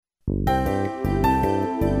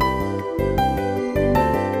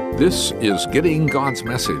This is Getting God's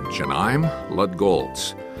Message, and I'm Lud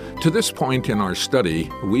Golds. To this point in our study,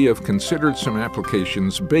 we have considered some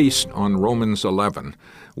applications based on Romans 11.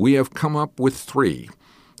 We have come up with three: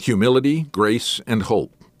 humility, grace, and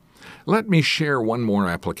hope. Let me share one more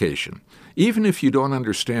application. Even if you don't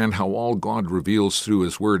understand how all God reveals through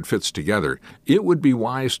His Word fits together, it would be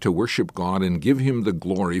wise to worship God and give Him the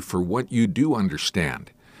glory for what you do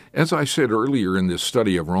understand. As I said earlier in this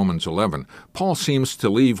study of Romans 11, Paul seems to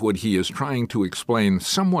leave what he is trying to explain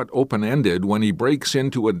somewhat open-ended when he breaks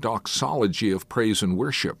into a doxology of praise and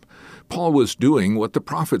worship. Paul was doing what the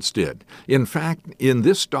prophets did. In fact, in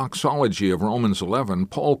this doxology of Romans 11,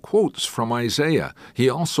 Paul quotes from Isaiah. He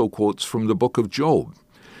also quotes from the book of Job.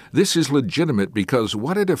 This is legitimate because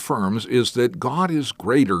what it affirms is that God is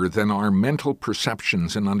greater than our mental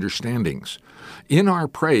perceptions and understandings. In our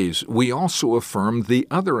praise, we also affirm the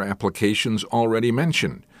other applications already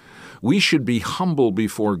mentioned. We should be humble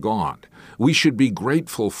before God. We should be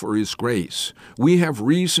grateful for His grace. We have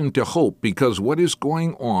reason to hope because what is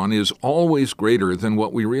going on is always greater than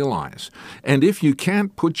what we realize. And if you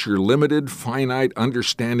can't put your limited, finite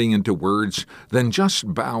understanding into words, then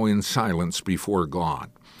just bow in silence before God.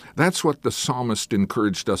 That's what the psalmist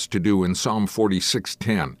encouraged us to do in Psalm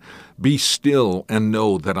 46:10. Be still and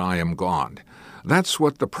know that I am God. That's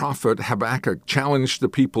what the prophet Habakkuk challenged the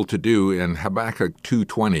people to do in Habakkuk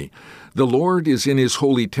 2:20. The Lord is in His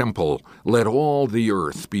holy temple. Let all the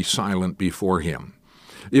earth be silent before Him.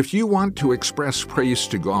 If you want to express praise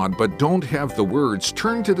to God but don't have the words,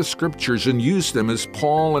 turn to the Scriptures and use them as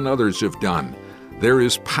Paul and others have done. There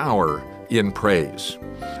is power in praise.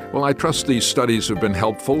 Well, I trust these studies have been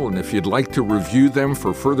helpful, and if you'd like to review them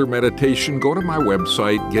for further meditation, go to my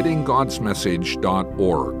website,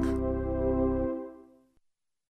 gettinggodsmessage.org.